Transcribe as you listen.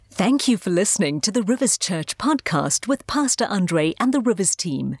Thank you for listening to the Rivers Church podcast with Pastor Andre and the Rivers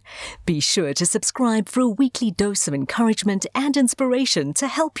team. Be sure to subscribe for a weekly dose of encouragement and inspiration to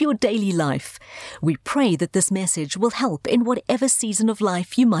help your daily life. We pray that this message will help in whatever season of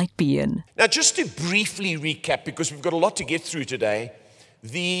life you might be in. Now, just to briefly recap, because we've got a lot to get through today,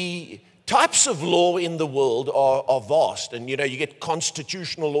 the types of law in the world are vast. And, you get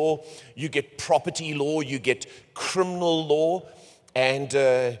constitutional law, you get property law, you get criminal law, and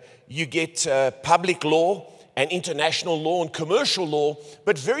you get public law and international law and commercial law,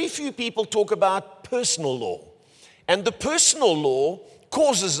 but very few people talk about personal law. And the personal law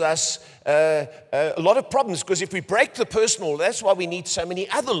causes us a lot of problems, because if we break the personal law, that's why we need so many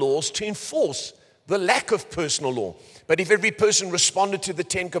other laws to enforce the lack of personal law. But if every person responded to the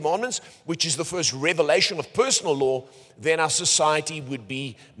Ten Commandments, which is the first revelation of personal law, then our society would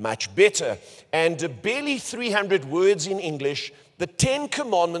be much better. And barely 300 words in English, the Ten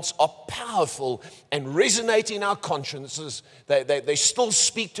Commandments are powerful and resonate in our consciences. They still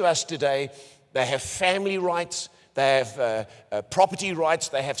speak to us today. They have family rights. They have property rights.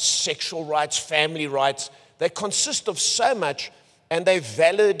 They have sexual rights, family rights. They consist of so much, and they're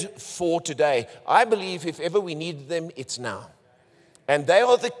valid for today. I believe if ever we need them, it's now. And they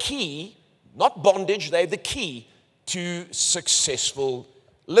are the key, not bondage, they're the key to successful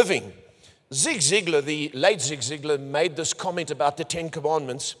living. Zig Ziglar, the late Zig Ziglar, made this comment about the Ten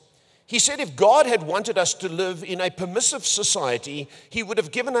Commandments. He said, if God had wanted us to live in a permissive society, he would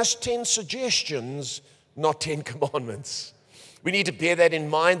have given us 10 suggestions, not 10 commandments. We need to bear that in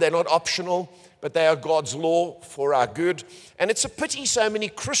mind. They're not optional, but they are God's law for our good. And it's a pity so many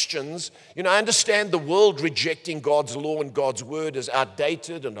Christians, I understand the world rejecting God's law and God's word as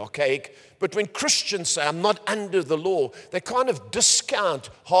outdated and archaic, but when Christians say, I'm not under the law, they kind of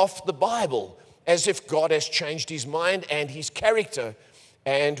discount half the Bible as if God has changed his mind and his character.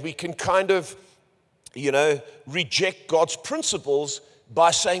 And we can kind of, reject God's principles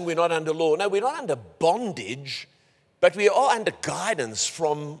by saying we're not under law. No, we're not under bondage, but we are under guidance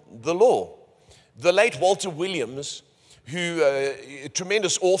from the law. The late Walter Williams, who a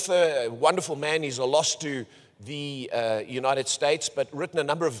tremendous author, a wonderful man, he's a loss to the United States, but written a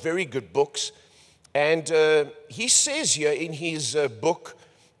number of very good books. And he says here in his book,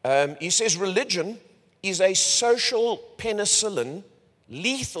 he says religion is a social penicillin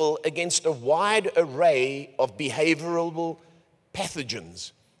lethal against a wide array of behavioral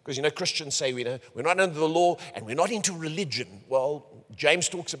pathogens. Because, Christians say, we're not under the law and we're not into religion. Well, James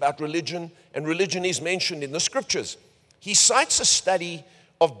talks about religion, and religion is mentioned in the scriptures. He cites a study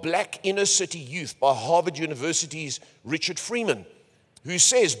of black inner city youth by Harvard University's Richard Freeman, who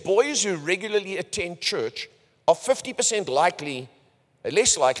says boys who regularly attend church are 50%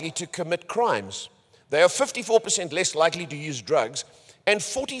 less likely to commit crimes. They are 54% less likely to use drugs and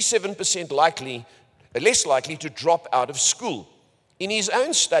 47% less likely to drop out of school. In his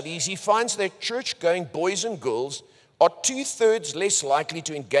own studies, he finds that church-going boys and girls are 2/3 less likely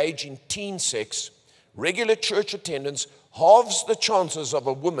to engage in teen sex. Regular church attendance halves the chances of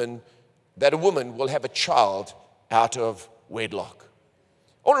a woman will have a child out of wedlock.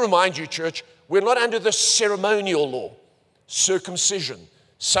 I want to remind you, church, we're not under the ceremonial law, circumcision,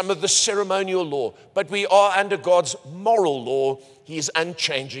 some of the ceremonial law, but we are under God's moral law, his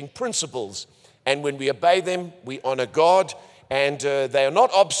unchanging principles. And when we obey them, we honor God, and they are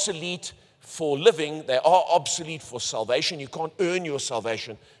not obsolete for living, they are obsolete for salvation. You can't earn your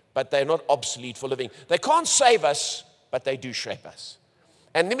salvation, but they're not obsolete for living. They can't save us, but they do shape us.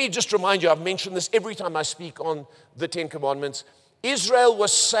 And let me just remind you, I've mentioned this every time I speak on the Ten Commandments. Israel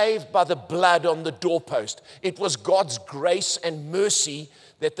was saved by the blood on the doorpost. It was God's grace and mercy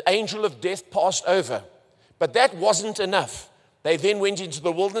that the angel of death passed over. But that wasn't enough. They then went into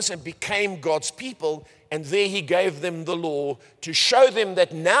the wilderness and became God's people, and there he gave them the law to show them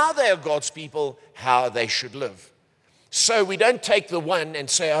that now they are God's people, how they should live. So we don't take the one and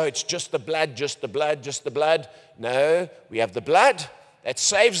say, oh, it's just the blood, just the blood, just the blood. No, we have the blood that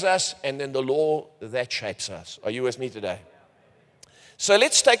saves us, and then the law that shapes us. Are you with me today? So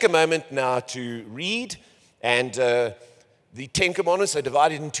let's take a moment now to read. And the Ten Commandments are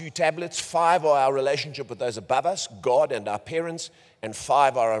divided in 2 tablets. 5 are our relationship with those above us, God and our parents, and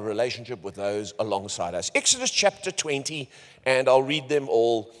 5 are our relationship with those alongside us. Exodus chapter 20, and I'll read them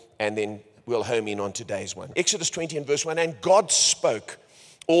all, and then we'll home in on today's one. Exodus 20 and verse 1, and God spoke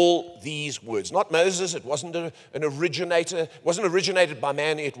all these words. Not Moses, it wasn't an originator, it wasn't originated by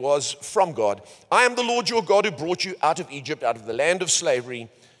man, it was from God. I am the Lord your God who brought you out of Egypt, out of the land of slavery.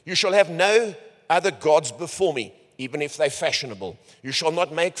 You shall have no other gods before me. even if they're fashionable. You shall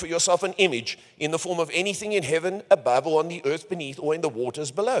not make for yourself an image in the form of anything in heaven above or on the earth beneath or in the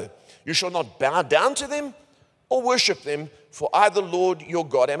waters below. You shall not bow down to them or worship them, for I, the Lord your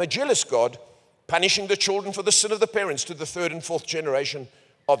God, am a jealous God, punishing the children for the sin of the parents to the third and fourth generation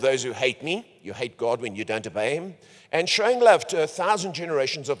of those who hate me. You hate God when you don't obey him. And showing love to 1,000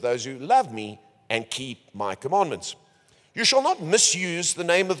 generations of those who love me and keep my commandments. You shall not misuse the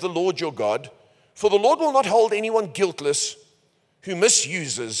name of the Lord your God, for the Lord will not hold anyone guiltless who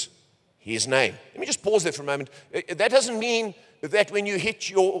misuses his name. Let me just pause there for a moment. That doesn't mean that when you hit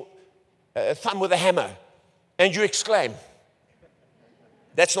your thumb with a hammer and you exclaim.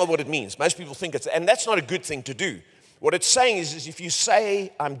 That's not what it means. Most people think it's, and that's not a good thing to do. What it's saying is if you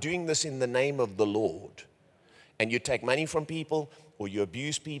say, I'm doing this in the name of the Lord, and you take money from people, or you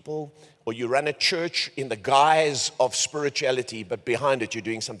abuse people, or you run a church in the guise of spirituality, but behind it you're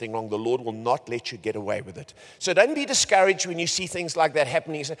doing something wrong, the Lord will not let you get away with it. So don't be discouraged when you see things like that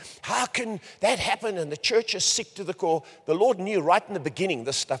happening. You say, how can that happen? And the church is sick to the core. The Lord knew right in the beginning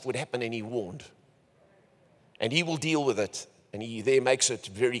this stuff would happen, and he warned. And he will deal with it. And he there makes it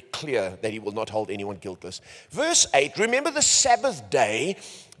very clear that he will not hold anyone guiltless. Verse 8, remember the Sabbath day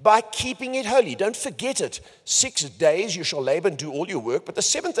by keeping it holy. Don't forget it. 6 days you shall labor and do all your work, but the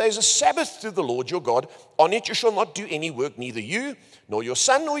 7th day is a Sabbath to the Lord your God. On it you shall not do any work, neither you, nor your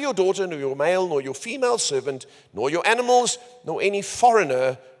son, nor your daughter, nor your male, nor your female servant, nor your animals, nor any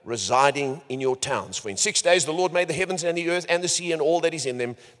foreigner residing in your towns. For in 6 days the Lord made the heavens and the earth and the sea and all that is in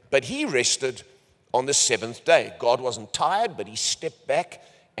them, but he rested on the 7th day. God wasn't tired, but he stepped back,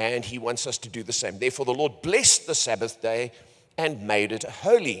 and he wants us to do the same. Therefore, the Lord blessed the Sabbath day and made it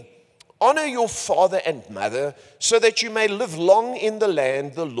holy. Honor your father and mother, so that you may live long in the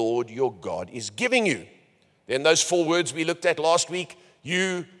land the Lord your God is giving you. Then those 4 words we looked at last week,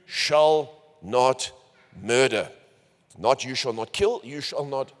 you shall not murder. Not you shall not kill, you shall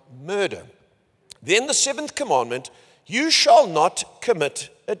not murder. Then the 7th commandment, you shall not commit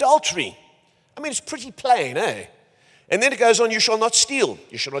adultery. I mean, it's pretty plain, eh? And then it goes on, you shall not steal.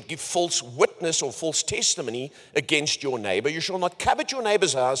 You shall not give false witness or false testimony against your neighbor. You shall not covet your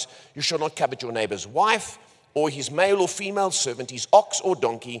neighbor's house. You shall not covet your neighbor's wife or his male or female servant, his ox or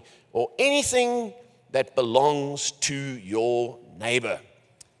donkey, or anything that belongs to your neighbor.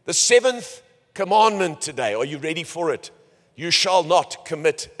 The 7th commandment today, are you ready for it? You shall not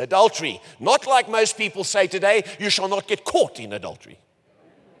commit adultery. Not like most people say today, you shall not get caught in adultery.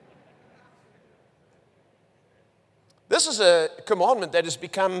 This is a commandment that has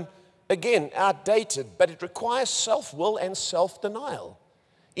become, again, outdated, but it requires self-will and self-denial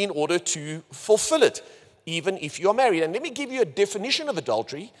in order to fulfill it, even if you're married. And let me give you a definition of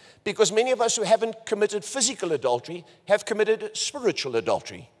adultery, because many of us who haven't committed physical adultery have committed spiritual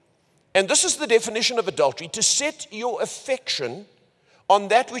adultery. And this is the definition of adultery: to set your affection on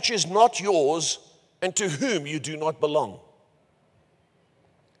that which is not yours and to whom you do not belong.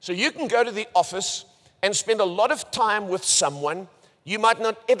 So you can go to the office and spend a lot of time with someone. You might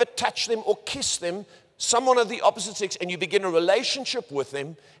not ever touch them or kiss them, someone of the opposite sex, and you begin a relationship with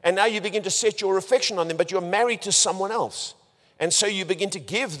them, and now you begin to set your affection on them, but you're married to someone else. And so you begin to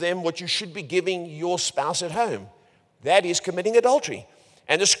give them what you should be giving your spouse at home. That is committing adultery.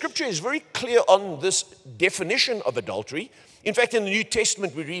 And the scripture is very clear on this definition of adultery. In fact, in the New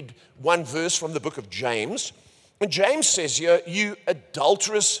Testament, we read one verse from the book of James. And James says here, you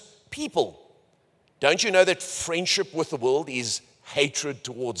adulterous people. Don't you know that friendship with the world is hatred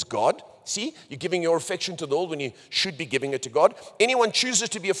towards God? See, you're giving your affection to the world when you should be giving it to God. Anyone chooses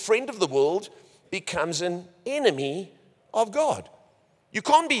to be a friend of the world becomes an enemy of God. You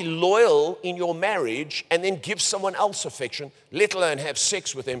can't be loyal in your marriage and then give someone else affection, let alone have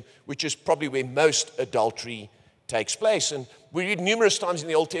sex with them, which is probably where most adultery takes place. And we read numerous times in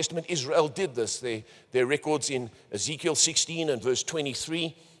the Old Testament, Israel did this. There are records in Ezekiel 16 and verse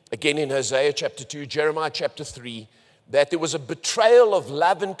 23, again in Hosea chapter 2, Jeremiah chapter 3, that there was a betrayal of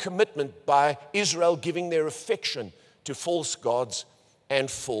love and commitment by Israel giving their affection to false gods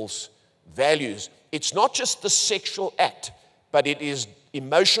and false values. It's not just the sexual act, but it is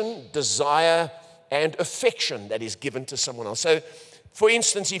emotion, desire, and affection that is given to someone else. So, for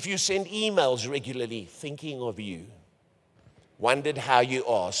instance, if you send emails regularly, thinking of you, wondered how you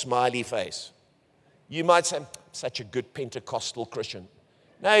are, smiley face, you might say, such a good Pentecostal Christian.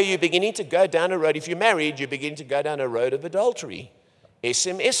 No, you're beginning to go down a road. If you're married, you're beginning to go down a road of adultery.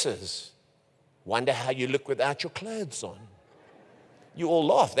 SMSs. Wonder how you look without your clothes on. You all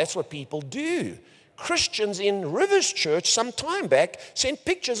laugh. That's what people do. Christians in Rivers Church some time back sent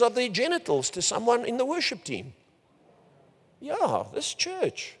pictures of their genitals to someone in the worship team. Yeah, this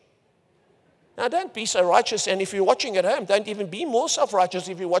church. Now, don't be so righteous, and if you're watching at home, don't even be more self-righteous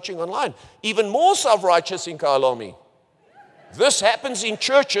if you're watching online. Even more self-righteous in Kailami. This happens in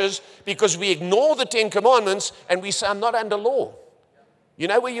churches because we ignore the 10 Commandments and we say, I'm not under law. You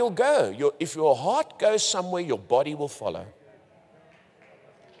know where you'll go? If your heart goes somewhere, your body will follow.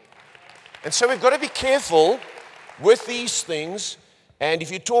 And so we've got to be careful with these things. And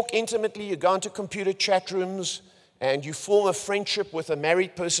if you talk intimately, you go into computer chat rooms and you form a friendship with a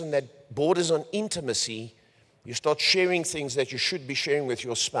married person that borders on intimacy, you start sharing things that you should be sharing with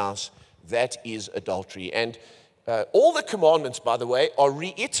your spouse, that is adultery. And all the commandments, by the way, are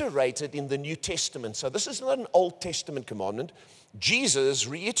reiterated in the New Testament. So this is not an Old Testament commandment. Jesus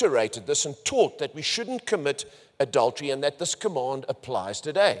reiterated this and taught that we shouldn't commit adultery and that this command applies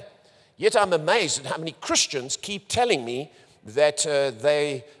today. Yet I'm amazed at how many Christians keep telling me that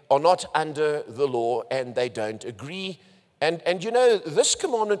they are not under the law and they don't agree. And you know, this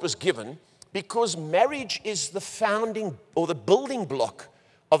commandment was given because marriage is the founding or the building block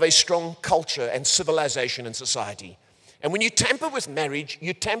of a strong culture and civilization and society. And when you tamper with marriage,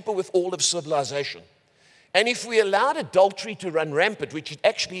 you tamper with all of civilization. And if we allowed adultery to run rampant, which it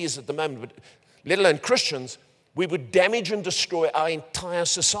actually is at the moment, but let alone Christians, we would damage and destroy our entire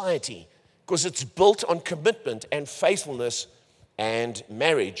society because it's built on commitment and faithfulness and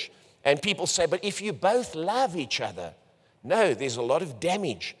marriage. And people say, but if you both love each other, no, there's a lot of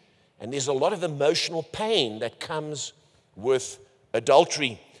damage and there's a lot of emotional pain that comes with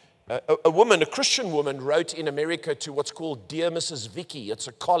adultery. A Christian woman wrote in America to what's called Dear Mrs. Vicky. It's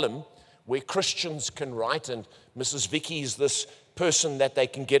a column where Christians can write, and Mrs. Vicky is this person that they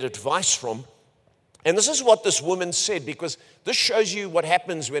can get advice from. And this is what this woman said, because this shows you what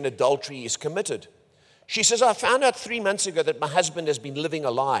happens when adultery is committed. She says, I found out 3 months ago that my husband has been living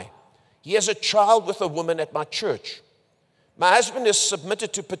a lie. He has a child with a woman at my church. My husband has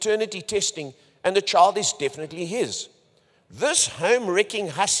submitted to paternity testing, and the child is definitely his. This home-wrecking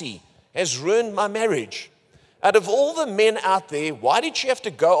hussy has ruined my marriage. Out of all the men out there, why did she have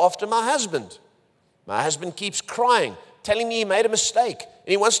to go after my husband? My husband keeps crying, telling me he made a mistake, and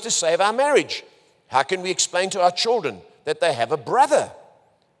he wants to save our marriage. How can we explain to our children that they have a brother?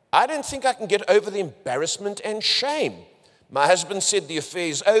 I don't think I can get over the embarrassment and shame. My husband said the affair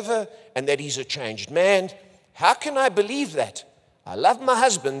is over and that he's a changed man. How can I believe that? I love my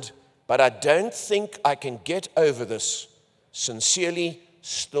husband, but I don't think I can get over this. Sincerely,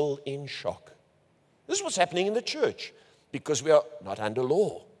 still in shock. This is what's happening in the church because we are not under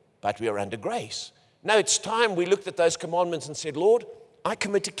law, but we are under grace. Now it's time we looked at those commandments and said, Lord, I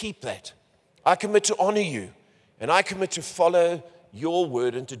commit to keep that. I commit to honor you, and I commit to follow your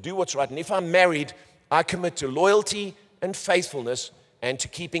word and to do what's right. And if I'm married, I commit to loyalty and faithfulness and to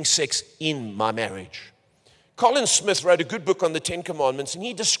keeping sex in my marriage. Colin Smith wrote a good book on the 10 Commandments, and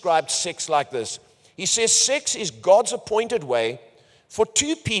he described sex like this. He says, sex is God's appointed way for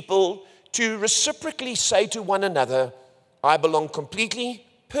two people to reciprocally say to one another, I belong completely,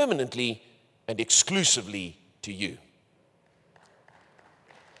 permanently, and exclusively to you.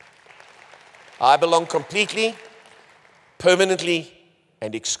 I belong completely, permanently,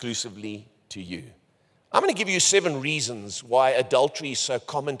 and exclusively to you. I'm going to give you 7 reasons why adultery is so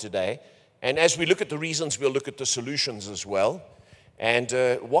common today. And as we look at the reasons, we'll look at the solutions as well. And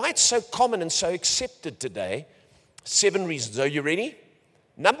why it's so common and so accepted today. 7 reasons. Are you ready?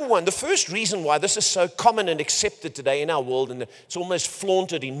 Number 1, the first reason why this is so common and accepted today in our world, and it's almost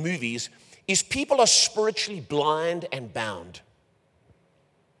flaunted in movies, is people are spiritually blind and bound.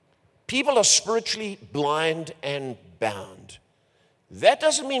 People are spiritually blind and bound. That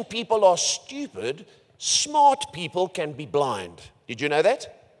doesn't mean people are stupid. Smart people can be blind. Did you know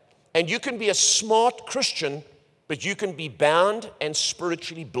that? And you can be a smart Christian, but you can be bound and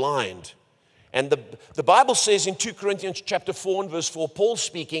spiritually blind. And the Bible says in 2 Corinthians chapter 4 and verse 4, Paul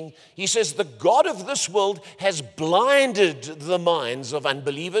speaking, he says, the God of this world has blinded the minds of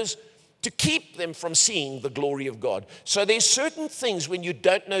unbelievers to keep them from seeing the glory of God. So there's certain things when you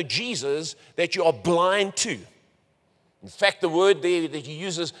don't know Jesus that you are blind to. In fact, the word there that he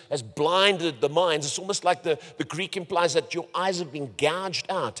uses has blinded the minds. It's almost like the Greek implies that your eyes have been gouged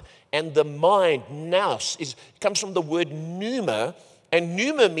out. And the mind, nous, comes from the word pneuma. And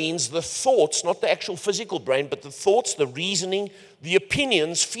pneuma means the thoughts, not the actual physical brain, but the thoughts, the reasoning, the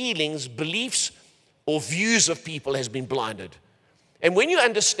opinions, feelings, beliefs, or views of people has been blinded. And when you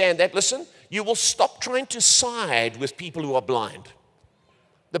understand that, listen, you will stop trying to side with people who are blind.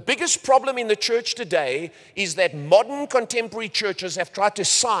 The biggest problem in the church today is that modern contemporary churches have tried to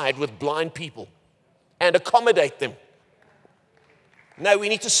side with blind people and accommodate them. No, we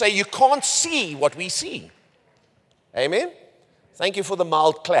need to say you can't see what we see. Amen? Thank you for the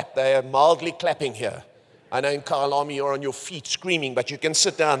mild clap. They are mildly clapping here. I know in Kyalami you're on your feet screaming, but you can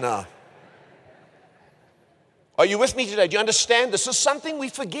sit down now. Are you with me today? Do you understand? This is something we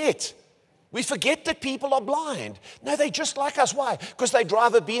forget. We forget that people are blind. No, they're just like us. Why? Because they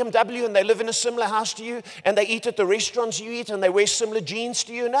drive a BMW and they live in a similar house to you and they eat at the restaurants you eat and they wear similar jeans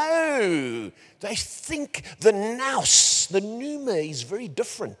to you. No, they think the nous, the pneuma is very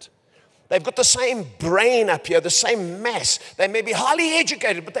different. They've got the same brain up here, the same mass. They may be highly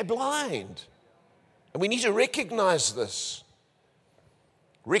educated, but they're blind. And we need to recognize this.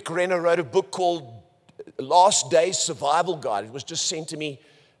 Rick Renner wrote a book called Last Days Survival Guide. It was just sent to me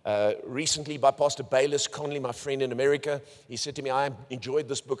recently by Pastor Bayless Conley, my friend in America. He said to me, I enjoyed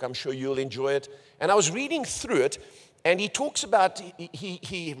this book. I'm sure you'll enjoy it. And I was reading through it, and he talks about,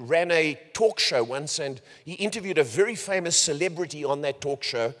 he ran a talk show once, and he interviewed a very famous celebrity on that talk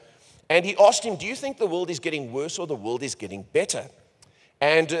show. And he asked him, do you think the world is getting worse or the world is getting better?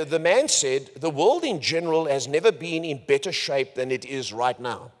 And the man said, the world in general has never been in better shape than it is right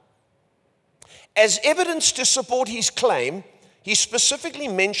now. As evidence to support his claim, he specifically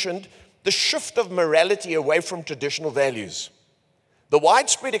mentioned the shift of morality away from traditional values, the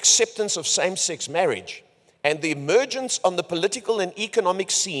widespread acceptance of same-sex marriage, and the emergence on the political and economic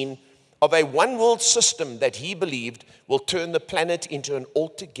scene of a one-world system that he believed will turn the planet into an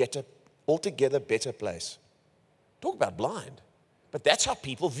altogether better place. Talk about blind. But that's how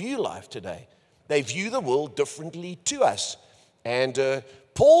people view life today. They view the world differently to us. And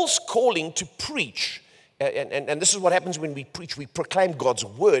Paul's calling to preach, and this is what happens when we preach. We proclaim God's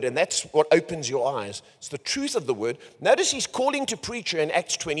word, and that's what opens your eyes. It's the truth of the word. Notice he's calling to preach in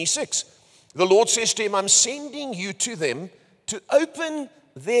Acts 26. The Lord says to him, I'm sending you to them to open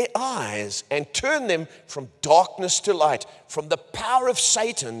their eyes and turn them from darkness to light, from the power of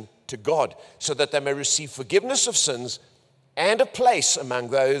Satan to God, so that they may receive forgiveness of sins and a place among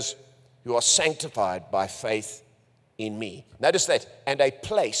those who are sanctified by faith in me. Notice that, and a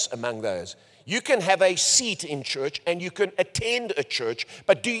place among those. You can have a seat in church and you can attend a church,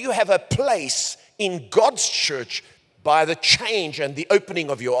 but do you have a place in God's church by the change and the opening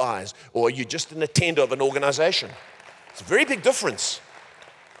of your eyes? Or are you just an attender of an organization? It's a very big difference.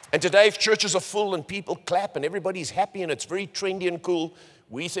 And today, if churches are full and people clap and everybody's happy and it's very trendy and cool,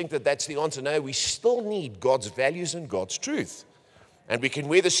 we think that that's the answer. No, we still need God's values and God's truth. And we can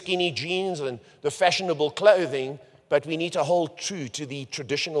wear the skinny jeans and the fashionable clothing, but we need to hold true to the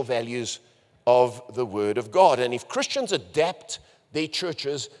traditional values of the Word of God. And if Christians adapt their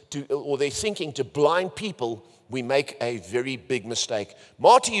churches to, or their thinking to blind people, we make a very big mistake.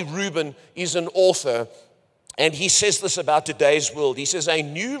 Marty Rubin is an author, and he says this about today's world. He says, a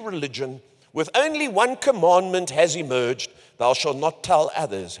new religion with only one commandment has emerged: thou shalt not tell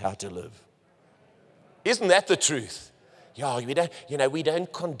others how to live. Isn't that the truth? Yeah, we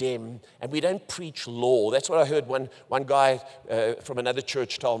don't condemn and we don't preach law. That's what I heard one guy from another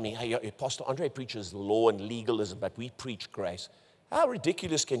church told me. Hey, Pastor Andre preaches law and legalism, but we preach grace. How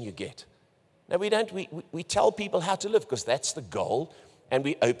ridiculous can you get? No, we don't. We tell people how to live because that's the goal, and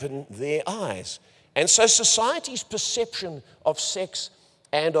we open their eyes. And so society's perception of sex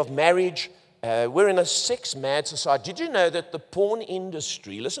and of marriage, we're in a sex-mad society. Did you know that the porn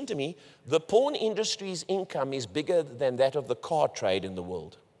industry, listen to me, the porn industry's income is bigger than that of the car trade in the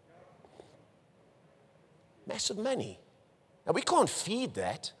world? Massive money. Now, we can't feed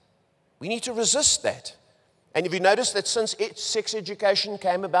that. We need to resist that. And have you noticed that since sex education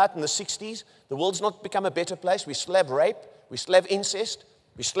came about in the 60s, the world's not become a better place? We still have rape, we still have incest,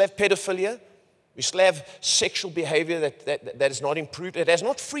 we still have pedophilia, we still have sexual behavior that has not improved. It has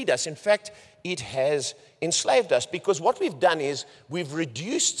not freed us. In fact, it has enslaved us, because what we've done is we've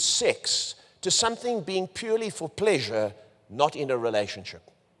reduced sex to something being purely for pleasure, not in a relationship.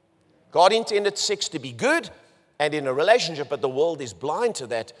 God intended sex to be good and in a relationship, but the world is blind to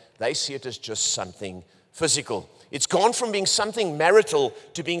that. They see it as just something physical. It's gone from being something marital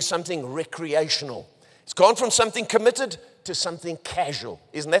to being something recreational. It's gone from something committed to something casual.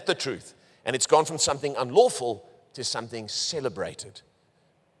 Isn't that the truth? And it's gone from something unlawful to something celebrated.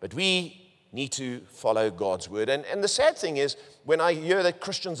 But we need to follow God's word. And the sad thing is, when I hear that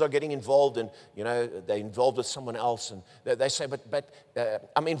Christians are getting involved and, they're involved with someone else, and they say, but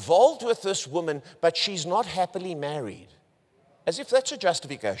I'm involved with this woman, but she's not happily married. As if that's a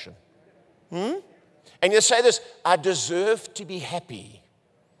justification. And you say this, I deserve to be happy.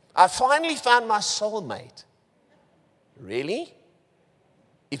 I finally found my soulmate. Really?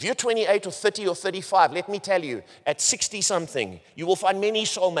 If you're 28 or 30 or 35, let me tell you, at 60-something, you will find many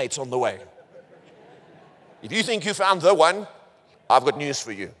soulmates on the way. If you think you found the one, I've got news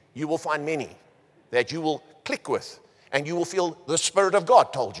for you. You will find many that you will click with. And you will feel the Spirit of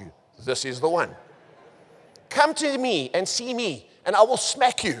God told you, this is the one. Come to me and see me, and I will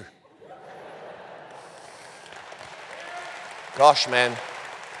smack you. Gosh, man.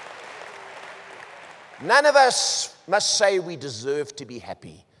 None of us must say we deserve to be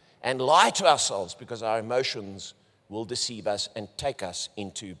happy and lie to ourselves because our emotions will deceive us and take us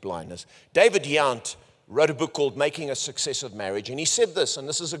into blindness. David Yount wrote a book called Making a Success of Marriage, and he said this, and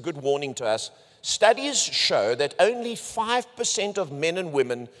this is a good warning to us. Studies show that only 5% of men and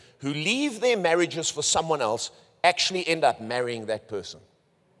women who leave their marriages for someone else actually end up marrying that person.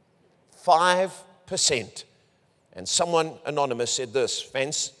 5%. And someone anonymous said this,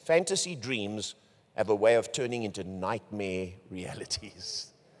 fantasy dreams have a way of turning into nightmare realities.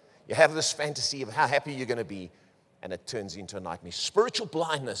 You have this fantasy of how happy you're going to be, and it turns into a nightmare. Spiritual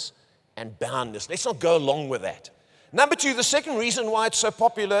blindness and boundness. Let's not go along with that. Number two, the second reason why it's so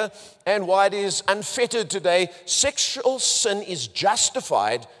popular and why it is unfettered today, sexual sin is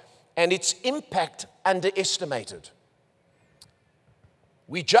justified and its impact underestimated.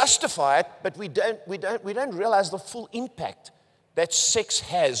 We justify it, but we don't realize the full impact that sex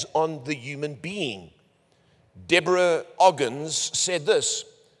has on the human being. Deborah Oggins said this.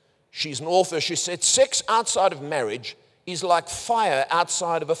 She's an author. She said, sex outside of marriage is like fire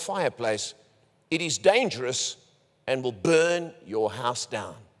outside of a fireplace. It is dangerous and will burn your house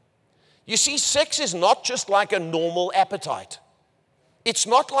down. You see, sex is not just like a normal appetite. It's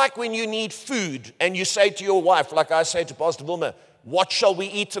not like when you need food and you say to your wife, like I say to Pastor Wilma, what shall we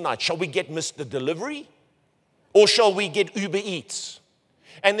eat tonight? Shall we get Mr. Delivery? Or shall we get Uber Eats?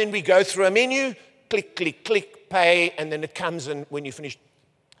 And then we go through a menu, click, click, click, pay, and then it comes and when you finish,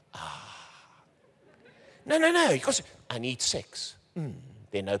 No, because I need sex.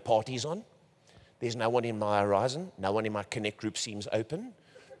 There are no parties on. There's no one in my horizon. No one in my connect group seems open.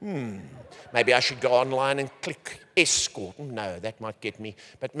 Maybe I should go online and click escort. No, that might get me.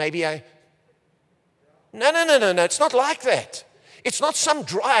 But maybe No, it's not like that. It's not some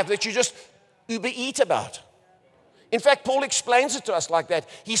drive that you just Uber Eat about. In fact, Paul explains it to us like that.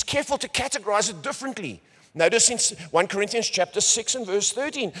 He's careful to categorize it differently. Notice in 1 Corinthians chapter 6 and verse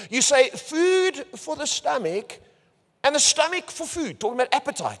 13, you say food for the stomach and the stomach for food, talking about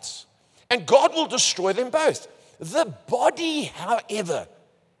appetites. And God will destroy them both. The body, however,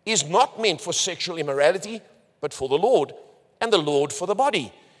 is not meant for sexual immorality, but for the Lord, and the Lord for the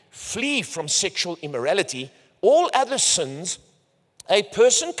body. Flee from sexual immorality. All other sins a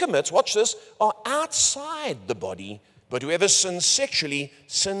person commits, watch this, are outside the body, but whoever sins sexually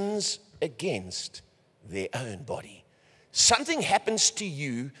sins against their own body. Something happens to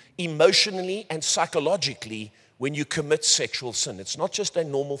you emotionally and psychologically when you commit sexual sin. It's not just a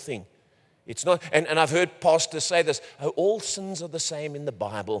normal thing. It's not, and I've heard pastors say this, all sins are the same in the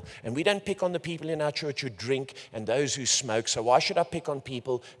Bible, and we don't pick on the people in our church who drink and those who smoke, so why should I pick on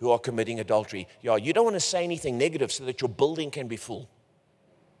people who are committing adultery? Yeah, you don't want to say anything negative so that your building can be full.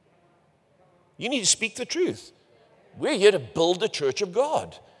 You need to speak the truth. We're here to build the church of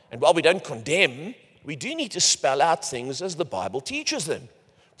God. And while we don't condemn, we do need to spell out things as the Bible teaches them.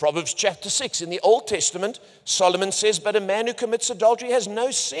 Proverbs chapter 6, in the Old Testament, Solomon says, but a man who commits adultery has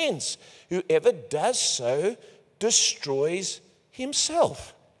no sense. Whoever does so destroys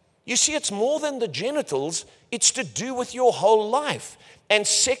himself. You see, it's more than the genitals. It's to do with your whole life. And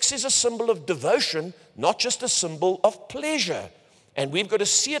sex is a symbol of devotion, not just a symbol of pleasure. And we've got to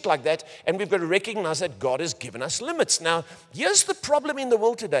see it like that, and we've got to recognize that God has given us limits. Now, here's the problem in the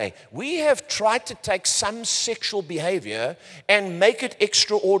world today. We have tried to take some sexual behavior and make it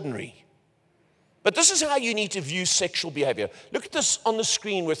extraordinary. But this is how you need to view sexual behavior. Look at this on the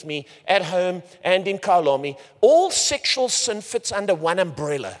screen with me at home and in Kaolomi. All sexual sin fits under one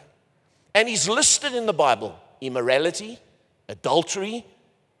umbrella. And he's listed in the Bible. Immorality, adultery,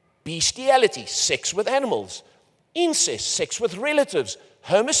 bestiality, sex with animals. Incest, sex with relatives.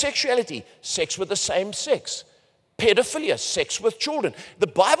 Homosexuality, sex with the same sex. Pedophilia, sex with children. The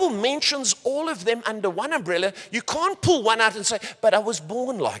Bible mentions all of them under one umbrella. You can't pull one out and say, but I was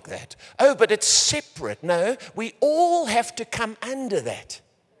born like that. Oh, but it's separate. No, we all have to come under that.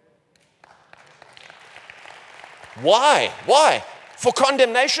 Why? Why? For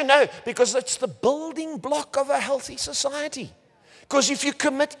condemnation? No, because it's the building block of a healthy society. Because if you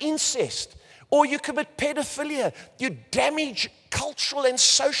commit incest, or you commit pedophilia, you damage cultural and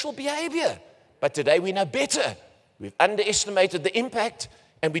social behavior. But today we know better. We've underestimated the impact,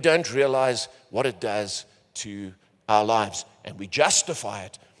 and we don't realize what it does to our lives. And we justify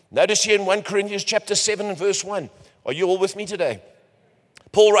it. Notice here in 1 Corinthians chapter 7 and verse 1. Are you all with me today?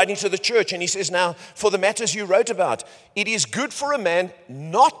 Paul writing to the church, and he says, now, for the matters you wrote about, it is good for a man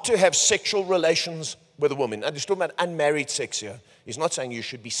not to have sexual relations with a woman. And he's talking about unmarried sex here. He's not saying you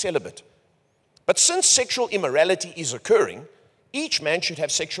should be celibate. But since sexual immorality is occurring, each man should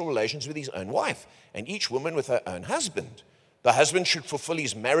have sexual relations with his own wife, and each woman with her own husband. The husband should fulfill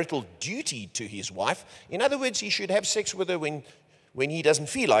his marital duty to his wife. In other words, he should have sex with her when he doesn't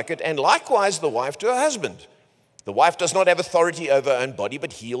feel like it, and likewise the wife to her husband. The wife does not have authority over her own body,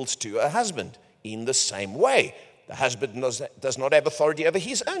 but yields to her husband. In the same way, the husband does not have authority over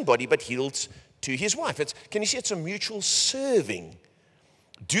his own body, but yields to his wife. Can you see it's a mutual serving?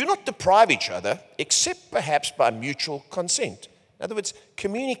 Do not deprive each other, except perhaps by mutual consent. In other words,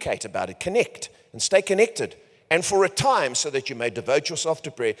 communicate about it, connect, and stay connected. And for a time, so that you may devote yourself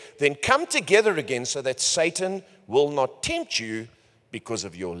to prayer, then come together again so that Satan will not tempt you because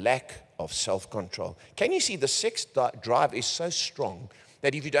of your lack of self-control. Can you see the sex drive is so strong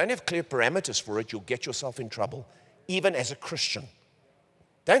that if you don't have clear parameters for it, you'll get yourself in trouble, even as a Christian.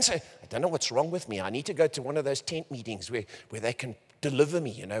 Don't say, I don't know what's wrong with me. I need to go to one of those tent meetings where they can deliver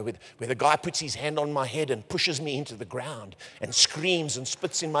me, where the guy puts his hand on my head and pushes me into the ground and screams and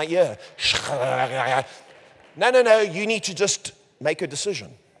spits in my ear. No, you need to just make a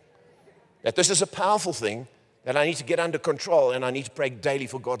decision that this is a powerful thing that I need to get under control, and I need to pray daily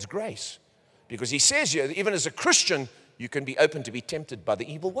for God's grace. Because he says here, even as a Christian, you can be open to be tempted by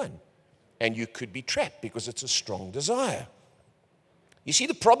the evil one, and you could be trapped because it's a strong desire. You see,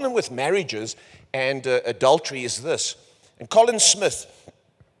 the problem with marriages and adultery is this. And Colin Smith,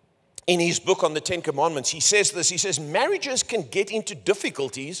 in his book on the Ten Commandments, he says this. He says, marriages can get into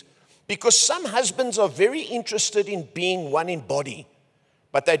difficulties because some husbands are very interested in being one in body,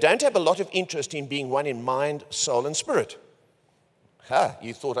 but they don't have a lot of interest in being one in mind, soul, and spirit.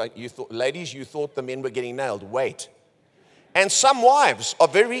 You thought, ladies, you thought the men were getting nailed. Wait. And some wives are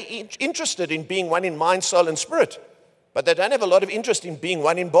very interested in being one in mind, soul, and spirit, but they don't have a lot of interest in being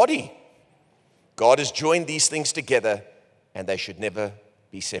one in body. God has joined these things together, and they should never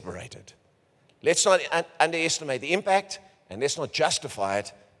be separated. Let's not underestimate the impact, and let's not justify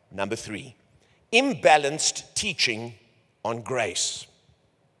it. Number 3, imbalanced teaching on grace.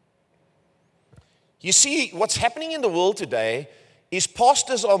 You see, what's happening in the world today is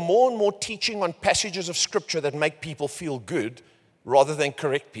pastors are more and more teaching on passages of Scripture that make people feel good rather than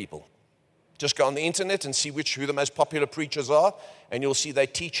correct people. Just go on the internet and see who the most popular preachers are, and you'll see they're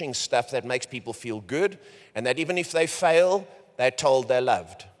teaching stuff that makes people feel good, and that even if they fail, they're told they're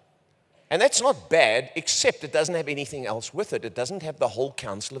loved. And that's not bad, except it doesn't have anything else with it. It doesn't have the whole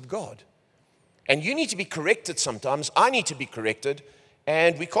counsel of God. And you need to be corrected sometimes. I need to be corrected.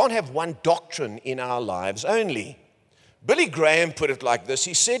 And we can't have one doctrine in our lives only. Billy Graham put it like this.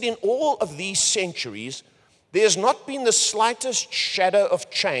 He said, in all of these centuries, there's not been the slightest shadow of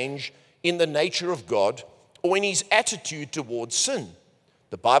change in the nature of God or in his attitude towards sin.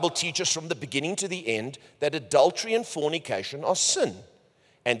 The Bible teaches from the beginning to the end that adultery and fornication are sin.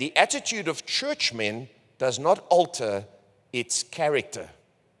 And the attitude of churchmen does not alter its character.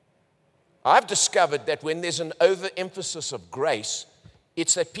 I've discovered that when there's an overemphasis of grace,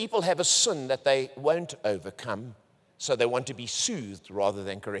 it's that people have a sin that they won't overcome, so they want to be soothed rather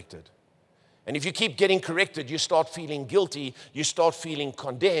than corrected. And if you keep getting corrected, you start feeling guilty, you start feeling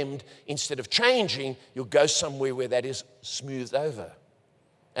condemned. Instead of changing, you'll go somewhere where that is smoothed over.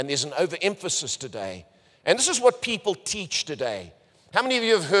 And there's an overemphasis today. And this is what people teach today. How many of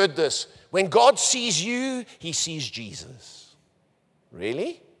you have heard this? When God sees you, he sees Jesus.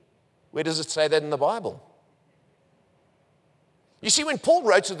 Really? Where does it say that in the Bible? You see, when Paul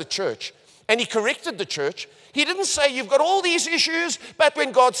wrote to the church and he corrected the church, he didn't say you've got all these issues, but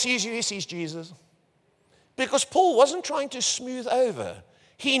when God sees you, he sees Jesus. Because Paul wasn't trying to smooth over.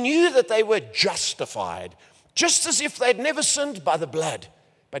 He knew that they were justified, just as if they'd never sinned by the blood.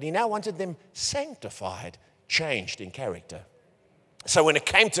 But he now wanted them sanctified, changed in character. So when it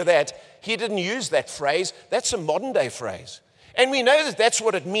came to that, he didn't use that phrase. That's a modern day phrase. And we know that that's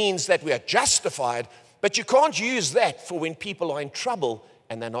what it means, that we are justified, but you can't use that for when people are in trouble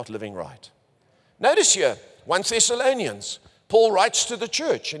and they're not living right. Notice here, 1 Thessalonians, Paul writes to the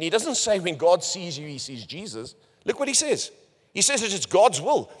church, and he doesn't say when God sees you, he sees Jesus. Look what he says. He says that it's God's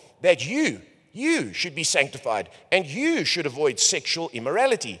will that you should be sanctified, and you should avoid sexual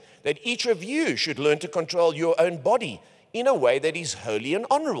immorality, that each of you should learn to control your own body in a way that is holy and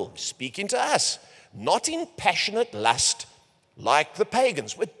honorable, speaking to us, not in passionate lust like the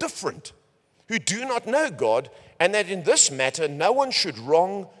pagans. We're different, who do not know God, and that in this matter no one should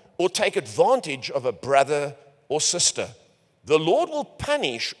wrong or take advantage of a brother or sister. The Lord will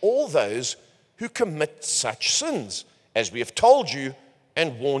punish all those who commit such sins, as we have told you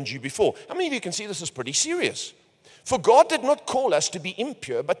and warned you before. How many of you can see this is pretty serious? For God did not call us to be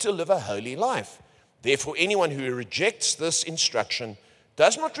impure, but to live a holy life. Therefore, anyone who rejects this instruction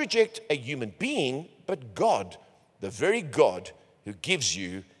does not reject a human being, but God, the very God who gives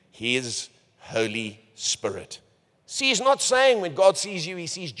you his Holy Spirit. See, he's not saying when God sees you, he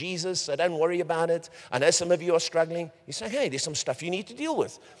sees Jesus, so don't worry about it. I know some of you are struggling. He's saying, hey, there's some stuff you need to deal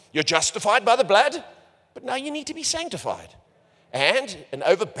with. You're justified by the blood, but now you need to be sanctified. And an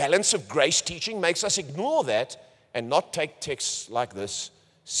overbalance of grace teaching makes us ignore that and not take texts like this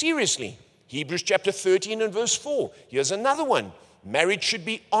seriously. Hebrews chapter 13 and verse 4. Here's another one. Marriage should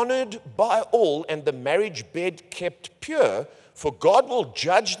be honored by all and the marriage bed kept pure, for God will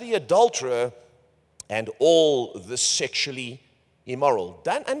judge the adulterer and all the sexually immoral.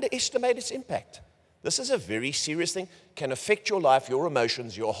 Don't underestimate its impact. This is a very serious thing, can affect your life, your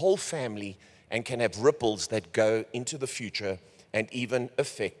emotions, your whole family, and can have ripples that go into the future and even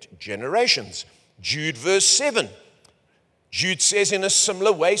affect generations. Jude verse 7. Jude says, in a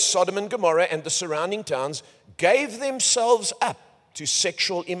similar way, Sodom and Gomorrah and the surrounding towns gave themselves up to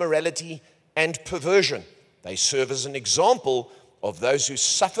sexual immorality and perversion. They serve as an example of those who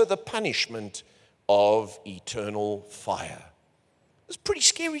suffer the punishment of eternal fire. It's pretty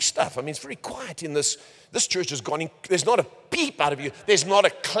scary stuff. I mean, it's very quiet in this. This church has gone in. There's not a peep out of you. There's not a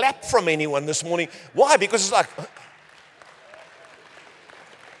clap from anyone this morning. Why? Because it's like,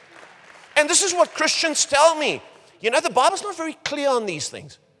 and this is what Christians tell me. You know, the Bible's not very clear on these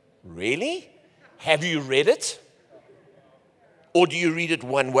things. Really? Have you read it? Or do you read it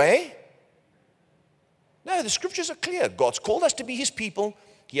one way? No, the scriptures are clear. God's called us to be his people.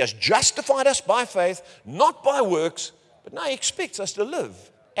 He has justified us by faith, not by works, but now he expects us to live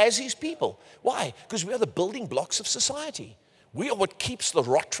as his people. Why? Because we are the building blocks of society. We are what keeps the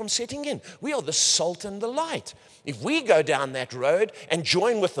rot from setting in. We are the salt and the light. If we go down that road and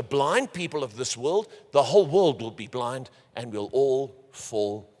join with the blind people of this world, the whole world will be blind and we'll all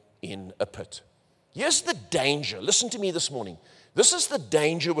fall in a pit. Here's the danger. Listen to me this morning. This is the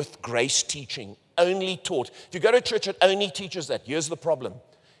danger with grace teaching, only taught. If you go to a church that only teaches that, here's the problem.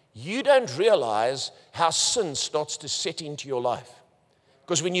 You don't realize how sin starts to set into your life.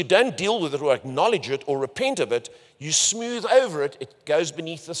 Because when you don't deal with it or acknowledge it or repent of it, you smooth over it, it goes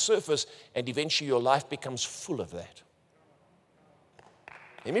beneath the surface, and eventually your life becomes full of that.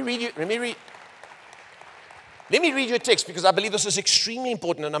 Let me read you a text because I believe this is extremely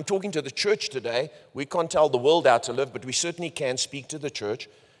important, and I'm talking to the church today. We can't tell the world how to live, but we certainly can speak to the church.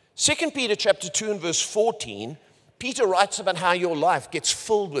 2 Peter chapter 2 and verse 14, Peter writes about how your life gets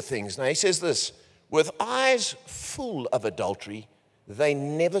filled with things. Now he says this, with eyes full of adultery, they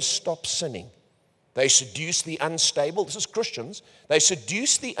never stop sinning. They seduce the unstable. This is Christians. They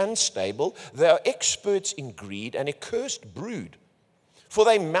seduce the unstable. They are experts in greed and accursed brood. For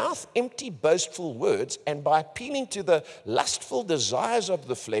they mouth empty, boastful words, and by appealing to the lustful desires of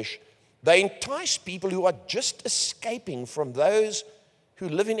the flesh, they entice people who are just escaping from those who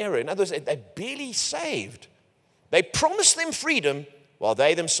live in error. In other words, they're barely saved. They promise them freedom while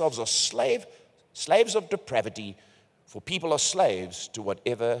they themselves are slaves of depravity, for people are slaves to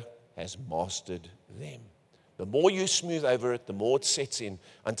whatever has mastered them. The more you smooth over it, the more it sets in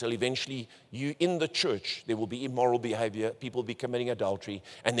until eventually you in the church, there will be immoral behavior, people will be committing adultery,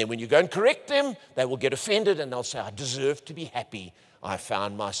 and then when you go and correct them, they will get offended and they'll say, I deserve to be happy. I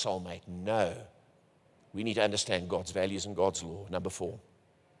found my soulmate. No. We need to understand God's values and God's law. Number 4.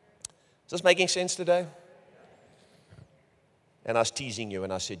 Is this making sense today? And I was teasing you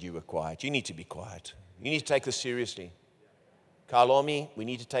and I said you were quiet. You need to be quiet. You need to take this seriously. Kyle Army, we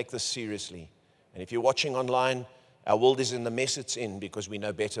need to take this seriously. And if you're watching online, our world is in the mess it's in because we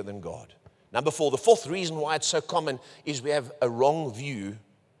know better than God. Number 4, the fourth reason why it's so common is we have a wrong view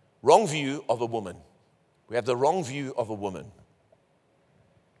of a woman. We have the wrong view of a woman.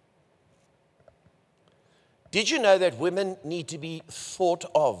 Did you know that women need to be thought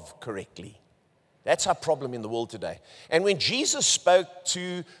of correctly? That's our problem in the world today. And when Jesus spoke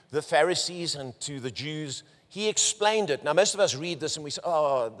to the Pharisees and to the Jews, he explained it. Now, most of us read this and we say,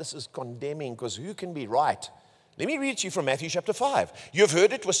 oh, this is condemning because who can be right? Let me read to you from Matthew chapter 5. You have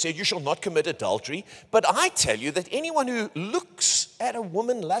heard it was said, you shall not commit adultery. But I tell you that anyone who looks at a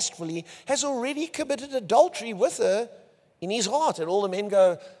woman lustfully has already committed adultery with her in his heart. And all the men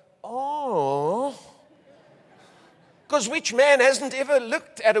go, oh. Because which man hasn't ever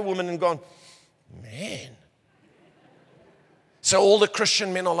looked at a woman and gone, man. So all the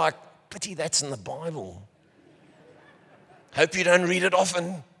Christian men are like, pity that's in the Bible. Hope you don't read it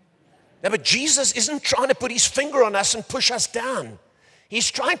often. No, but Jesus isn't trying to put his finger on us and push us down. He's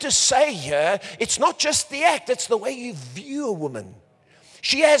trying to say here, it's not just the act, it's the way you view a woman.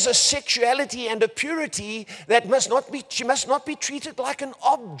 She has a sexuality and a purity that she must not be treated like an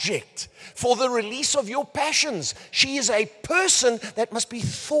object for the release of your passions. She is a person that must be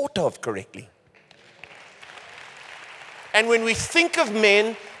thought of correctly. And when we think of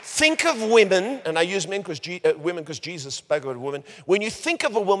men, think of women, and I use women because Jesus spoke about a woman. When you think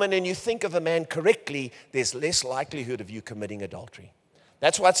of a woman and you think of a man correctly, there's less likelihood of you committing adultery.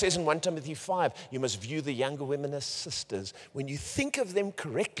 That's why it says in 1 Timothy 5, you must view the younger women as sisters. When you think of them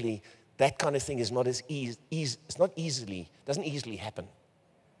correctly, that kind of thing is not as doesn't easily happen.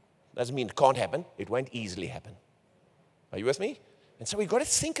 Doesn't mean it can't happen, it won't easily happen. Are you with me? And so we've got to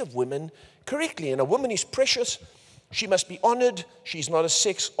think of women correctly. And a woman is precious. She must be honored. She's not a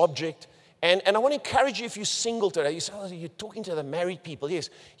sex object. And I want to encourage you, if you're single today, you say, oh, you're talking to the married people.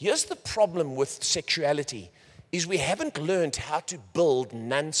 Yes. Here's the problem with sexuality, is we haven't learned how to build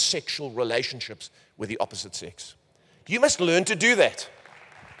non-sexual relationships with the opposite sex. You must learn to do that.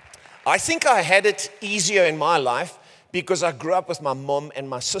 I think I had it easier in my life because I grew up with my mom and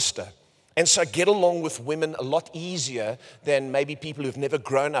my sister. And so I get along with women a lot easier than maybe people who've never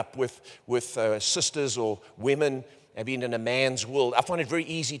grown up with sisters or women and been in a man's world. I find it very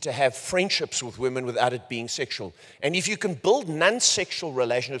easy to have friendships with women without it being sexual. And if you can build non-sexual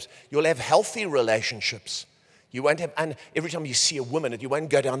relationships, you'll have healthy relationships. You won't have, and every time you see a woman, you won't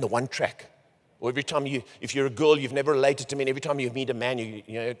go down the one track. Or every time if you're a girl, you've never related to men, every time you meet a man,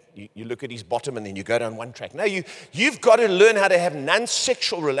 you look at his bottom and then you go down one track. No, you've got to learn how to have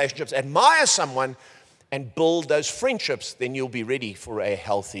non-sexual relationships, admire someone, and build those friendships. Then you'll be ready for a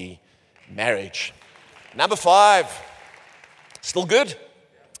healthy marriage. Number 5, still good?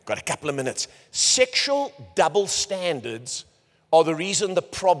 Got a couple of minutes. Sexual double standards are the reason the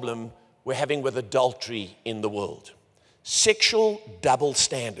problem we're having with adultery in the world. Sexual double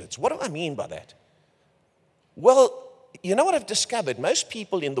standards. What do I mean by that? Well, you know what I've discovered? Most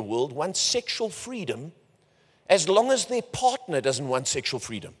people in the world want sexual freedom as long as their partner doesn't want sexual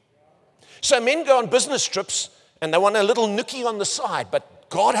freedom. So men go on business trips and they want a little nookie on the side, but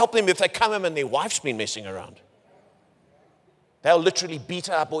God help them if they come home and their wife's been messing around. They'll literally beat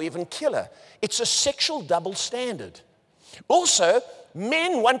her up or even kill her. It's a sexual double standard. Also,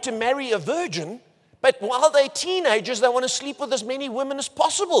 men want to marry a virgin, but while they're teenagers, they want to sleep with as many women as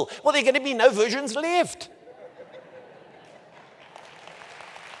possible. Well, there are going to be no virgins left.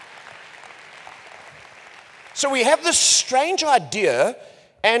 So we have this strange idea,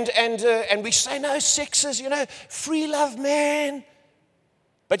 and we say, no, sex is, free love, man.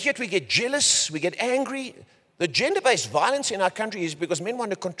 But yet we get jealous, we get angry. The gender-based violence in our country is because men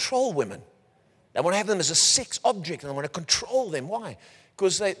want to control women. They want to have them as a sex object, and they want to control them. Why?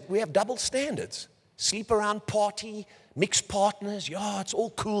 Because we have double standards. Sleep around, party, mixed partners. Yeah, it's all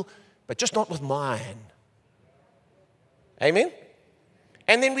cool, but just not with mine. Amen?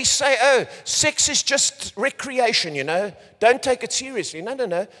 And then we say, oh, sex is just recreation, Don't take it seriously.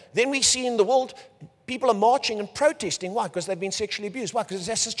 No. Then we see in the world, people are marching and protesting. Why? Because they've been sexually abused. Why? Because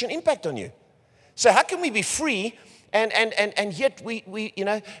it has such an impact on you. So how can we be free and yet we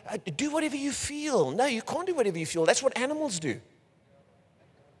do whatever you feel? No, you can't do whatever you feel. That's what animals do.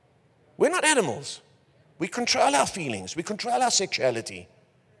 We're not animals. We control our feelings. We control our sexuality.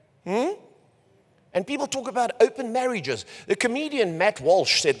 And people talk about open marriages. The comedian Matt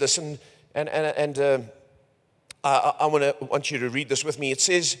Walsh said this, and I want you to read this with me.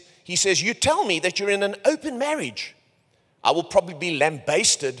 He says, you tell me that you're in an open marriage. I will probably be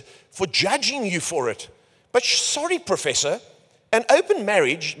lambasted for judging you for it. But sorry, Professor, an open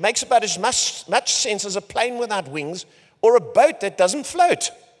marriage makes about as much sense as a plane without wings or a boat that doesn't float.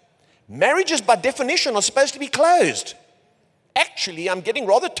 Marriages, by definition, are supposed to be closed. Actually, I'm getting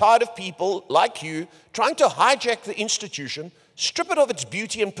rather tired of people like you trying to hijack the institution, strip it of its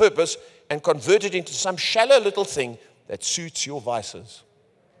beauty and purpose, and convert it into some shallow little thing that suits your vices.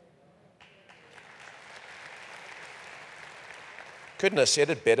 Couldn't have said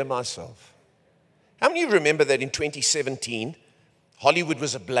it better myself. How many of you remember that in 2017, Hollywood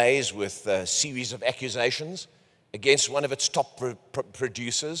was ablaze with a series of accusations against one of its top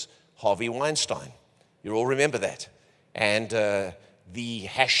producers, Harvey Weinstein? You all remember that. And the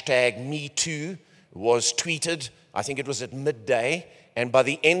hashtag #MeToo was tweeted, I think it was at midday, and by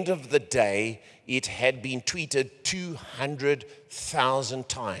the end of the day, it had been tweeted 200,000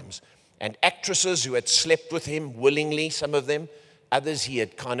 times. And actresses who had slept with him willingly, some of them, others he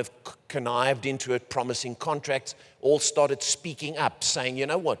had kind of connived into it, promising contracts, all started speaking up, saying, you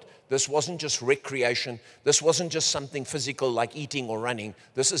know what, this wasn't just recreation, this wasn't just something physical like eating or running,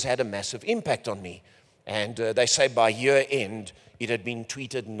 this has had a massive impact on me. And they say by year end, it had been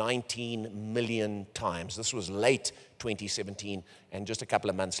tweeted 19 million times. This was late 2017, and just a couple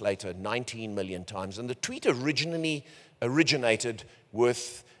of months later, 19 million times. And the tweet originally originated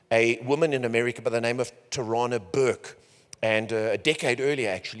with a woman in America by the name of Tarana Burke. And a decade earlier,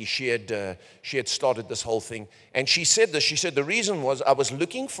 actually, she had started this whole thing. And she said this. She said, the reason was I was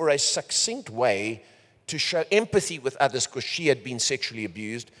looking for a succinct way to show empathy with others because she had been sexually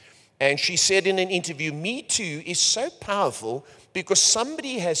abused. And she said in an interview, Me Too is so powerful because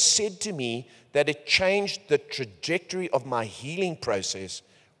somebody has said to me that it changed the trajectory of my healing process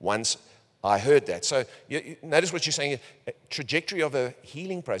once I heard that. So you notice what she's saying, a trajectory of a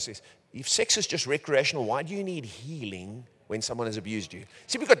healing process. If sex is just recreational, why do you need healing when someone has abused you?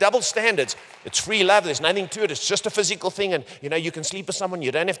 See, we've got double standards. It's free love. There's nothing to it. It's just a physical thing. And, you can sleep with someone.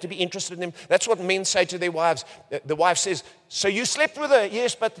 You don't have to be interested in them. That's what men say to their wives. The wife says, so you slept with her?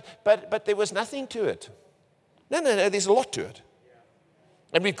 Yes, but there was nothing to it. No, there's a lot to it.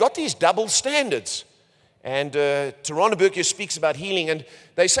 And we've got these double standards. And Tarana Burke speaks about healing. And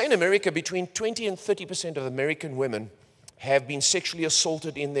they say in America, between 20 and 30% of American women have been sexually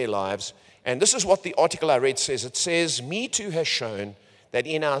assaulted in their lives. And this is what the article I read says. It says, Me Too has shown that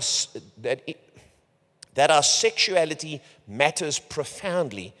that our sexuality matters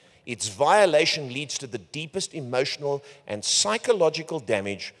profoundly. Its violation leads to the deepest emotional and psychological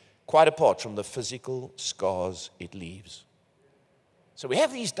damage, quite apart from the physical scars it leaves. So we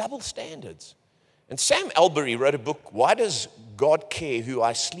have these double standards. And Sam Albury wrote a book, Why Does God Care Who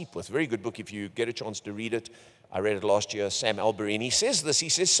I Sleep With? Very good book if you get a chance to read it. I read it last year, Sam Albury, and he says this. He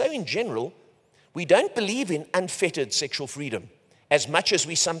says, so in general, we don't believe in unfettered sexual freedom as much as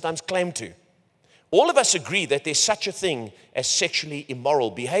we sometimes claim to. All of us agree that there's such a thing as sexually immoral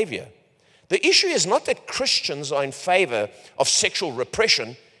behavior. The issue is not that Christians are in favor of sexual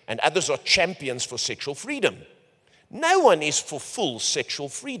repression and others are champions for sexual freedom. No one is for full sexual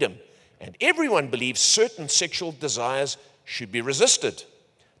freedom, and everyone believes certain sexual desires should be resisted.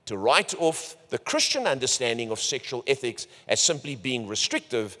 To write off the Christian understanding of sexual ethics as simply being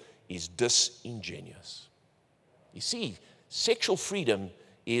restrictive is disingenuous. You see, sexual freedom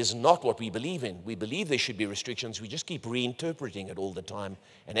is not what we believe in. We believe there should be restrictions. We just keep reinterpreting it all the time.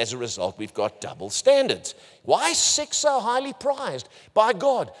 And as a result, we've got double standards. Why is sex so highly prized by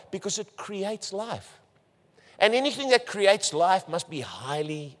God? Because it creates life. And anything that creates life must be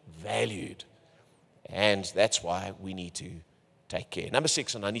highly valued. And that's why we need to take care. Number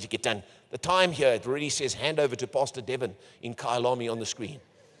 6, and I need to get done. The time here, it already says hand over to Pastor Devon in Kyalami on the screen.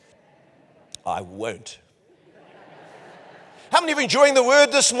 I won't. How many of you are enjoying the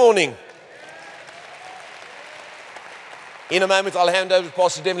word this morning? In a moment, I'll hand over to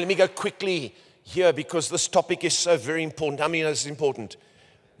Pastor Devon. Let me go quickly here because this topic is so very important. How many know this is important?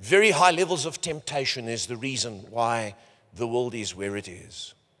 Very high levels of temptation is the reason why the world is where it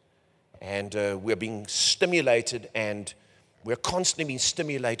is. And we're being stimulated and we're constantly being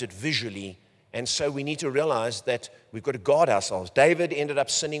stimulated visually, and so we need to realize that we've got to guard ourselves. David ended up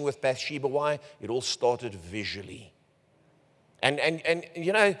sinning with Bathsheba. Why? It all started visually. And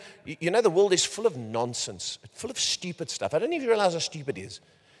you know the world is full of nonsense, full of stupid stuff. I don't know if you realize how stupid it is.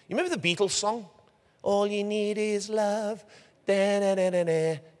 You remember the Beatles song? All you need is love.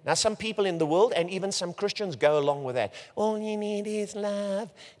 Da-da-da-da-da. Now, some people in the world and even some Christians go along with that. All you need is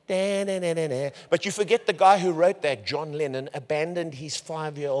love. Da-da-da-da-da. But you forget the guy who wrote that, John Lennon, abandoned his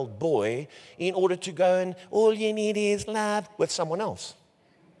 5-year-old boy in order to go and all you need is love with someone else.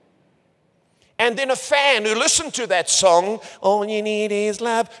 And then a fan who listened to that song, all you need is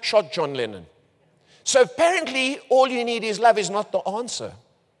love, shot John Lennon. So apparently, all you need is love is not the answer.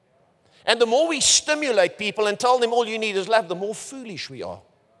 And the more we stimulate people and tell them all you need is love, the more foolish we are.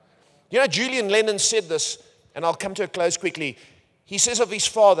 You know, Julian Lennon said this, and I'll come to a close quickly. He says of his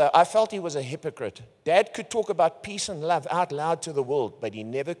father, I felt he was a hypocrite. Dad could talk about peace and love out loud to the world, but he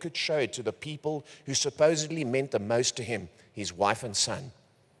never could show it to the people who supposedly meant the most to him, his wife and son.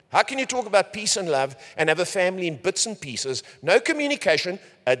 How can you talk about peace and love and have a family in bits and pieces? No communication,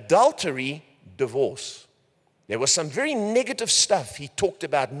 adultery, divorce. There was some very negative stuff he talked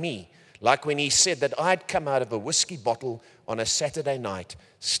about me, like when he said that I'd come out of a whiskey bottle on a Saturday night,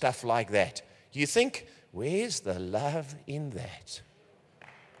 stuff like that. You think, where's the love in that?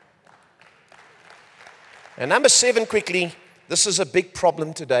 And number 7, quickly, this is a big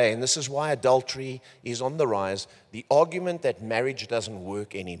problem today, and this is why adultery is on the rise, the argument that marriage doesn't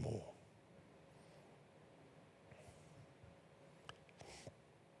work anymore.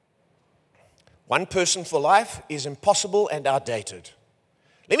 One person for life is impossible and outdated.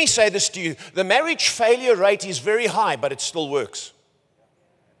 Let me say this to you. The marriage failure rate is very high, but it still works.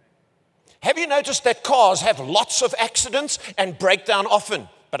 Have you noticed that cars have lots of accidents and break down often?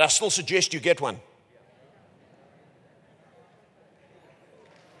 But I still suggest you get one.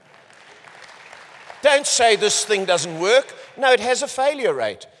 Don't say this thing doesn't work. No, it has a failure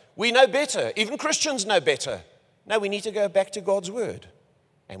rate. We know better. Even Christians know better. No, we need to go back to God's word.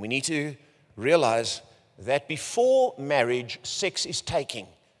 And we need to realize that before marriage, sex is taking.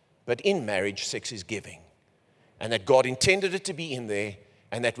 But in marriage, sex is giving. And that God intended it to be in there.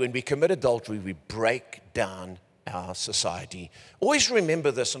 And that when we commit adultery, we break down our society. Always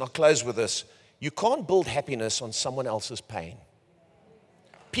remember this, and I'll close with this. You can't build happiness on someone else's pain.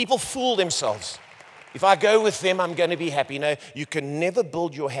 People fool themselves. If I go with them, I'm going to be happy. No, you can never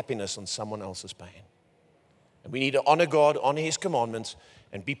build your happiness on someone else's pain. And we need to honor God, honor His commandments,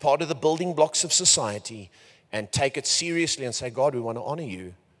 and be part of the building blocks of society and take it seriously and say, God, we want to honor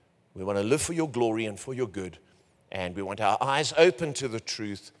you. We want to live for your glory and for your good. And we want our eyes open to the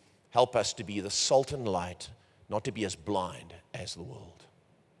truth. Help us to be the salt and light, not to be as blind as the world.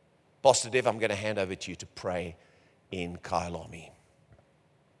 Pastor Dev, I'm going to hand over to you to pray in Kyalami.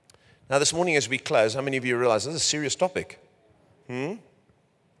 Now, this morning as we close, how many of you realize this is a serious topic? We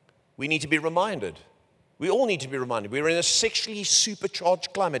need to be reminded. We all need to be reminded. We're in a sexually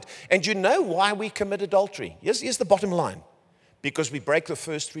supercharged climate. And you know why we commit adultery? Here's the bottom line. Because we break the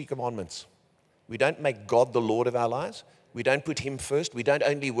first 3 commandments. We don't make God the Lord of our lives. We don't put Him first. We don't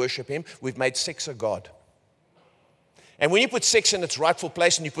only worship Him. We've made sex a God. And when you put sex in its rightful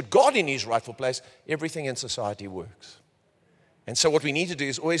place and you put God in His rightful place, everything in society works. And so what we need to do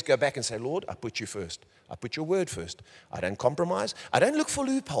is always go back and say, Lord, I put you first. I put your word first. I don't compromise. I don't look for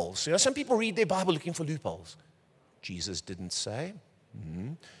loopholes. You know, some people read their Bible looking for loopholes. Jesus didn't say.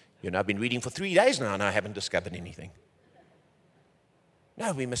 You know, I've been reading for 3 days now and I haven't discovered anything.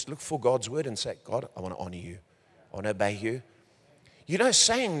 No, we must look for God's word and say, God, I want to honor you. I want to obey you. You know,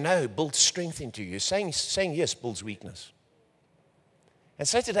 saying no builds strength into you. Saying yes builds weakness. And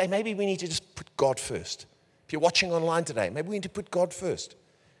so today, maybe we need to just put God first. If you're watching online today, maybe we need to put God first.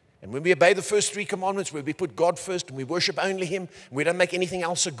 And when we obey the first 3 commandments, where we put God first and we worship only Him, and we don't make anything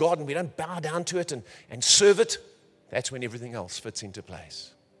else a God, and we don't bow down to it and serve it, that's when everything else fits into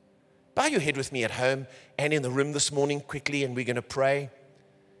place. Bow your head with me at home and in the room this morning quickly, and we're going to pray.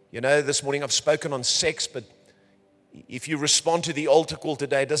 You know, this morning I've spoken on sex, but if you respond to the altar call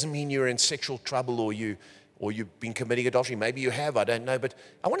today, it doesn't mean you're in sexual trouble or you've been committing adultery. Maybe you have, I don't know. But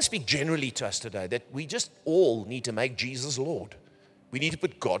I want to speak generally to us today that we just all need to make Jesus Lord. We need to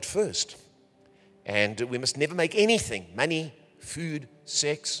put God first. And we must never make anything, money, food,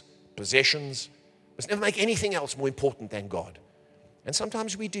 sex, possessions, must never make anything else more important than God. And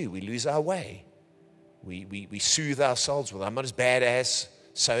sometimes we do. We lose our way. We soothe ourselves with, I'm not as bad as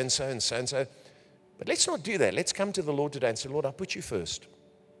so-and-so and so-and-so. But let's not do that. Let's come to the Lord today and say, Lord, I put you first.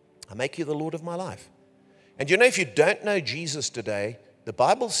 I make you the Lord of my life. And you know, if you don't know Jesus today, the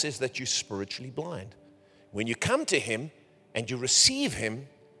Bible says that you're spiritually blind. When you come to Him and you receive Him,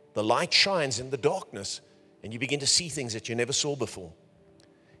 the light shines in the darkness and you begin to see things that you never saw before.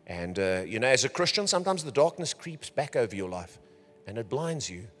 And, you know, as a Christian, sometimes the darkness creeps back over your life and it blinds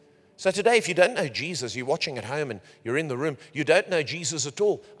you. So today, if you don't know Jesus, you're watching at home and you're in the room, you don't know Jesus at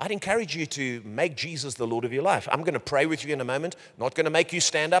all, I'd encourage you to make Jesus the Lord of your life. I'm going to pray with you in a moment. Not going to make you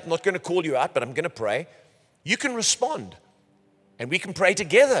stand up, not going to call you out, but I'm going to pray. You can respond, and we can pray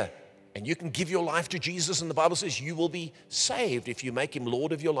together, and you can give your life to Jesus, and the Bible says you will be saved if you make Him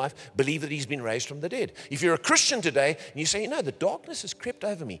Lord of your life, believe that He's been raised from the dead. If you're a Christian today, and you say, you know, the darkness has crept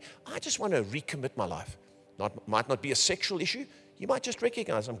over me, I just want to recommit my life. Might not be a sexual issue. You might just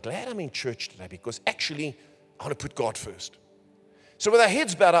recognize, I'm glad I'm in church today, because actually, I want to put God first. So with our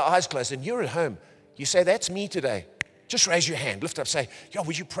heads bowed, our eyes closed, and you're at home, you say, that's me today. Just raise your hand, lift up, say, yeah,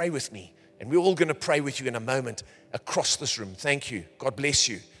 would you pray with me? And we're all going to pray with you in a moment across this room. Thank you. God bless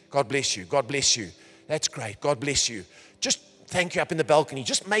you. God bless you. God bless you. That's great. God bless you. Just thank you up in the balcony.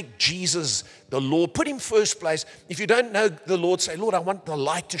 Just make Jesus the Lord. Put Him first place. If you don't know the Lord, say, Lord, I want the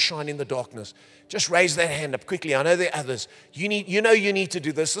light to shine in the darkness. Just raise that hand up quickly. I know there are others. You need to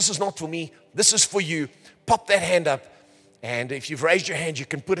do this. This is not for me. This is for you. Pop that hand up. And if you've raised your hand, you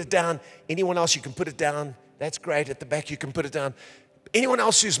can put it down. Anyone else, you can put it down. That's great. At the back, you can put it down. Anyone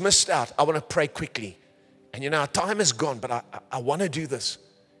else who's missed out, I want to pray quickly. And you know, our time is gone, but I want to do this.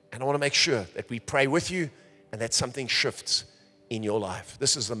 And I want to make sure that we pray with you and that something shifts in your life.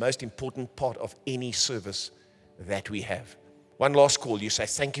 This is the most important part of any service that we have. One last call. You say,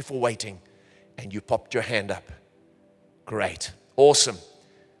 thank you for waiting. And you popped your hand up. Great. Awesome.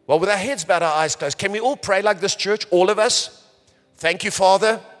 Well, with our heads bowed, our eyes closed, can we all pray like this, church? All of us? Thank you,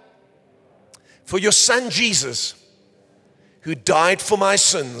 Father, for your Son, Jesus, who died for my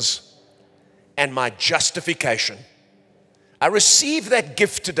sins and my justification. I receive that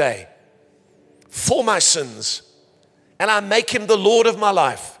gift today for my sins, and I make Him the Lord of my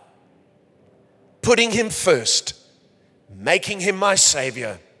life. putting him first, making him my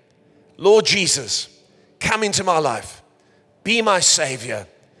Savior. Lord Jesus, come into my life. Be my Savior.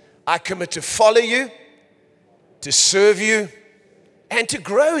 I commit to follow you, to serve you, and to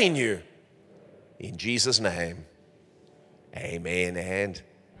grow in you. In Jesus' name, amen and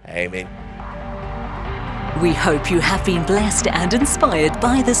amen. We hope you have been blessed and inspired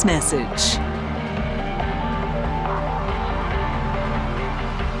by this message.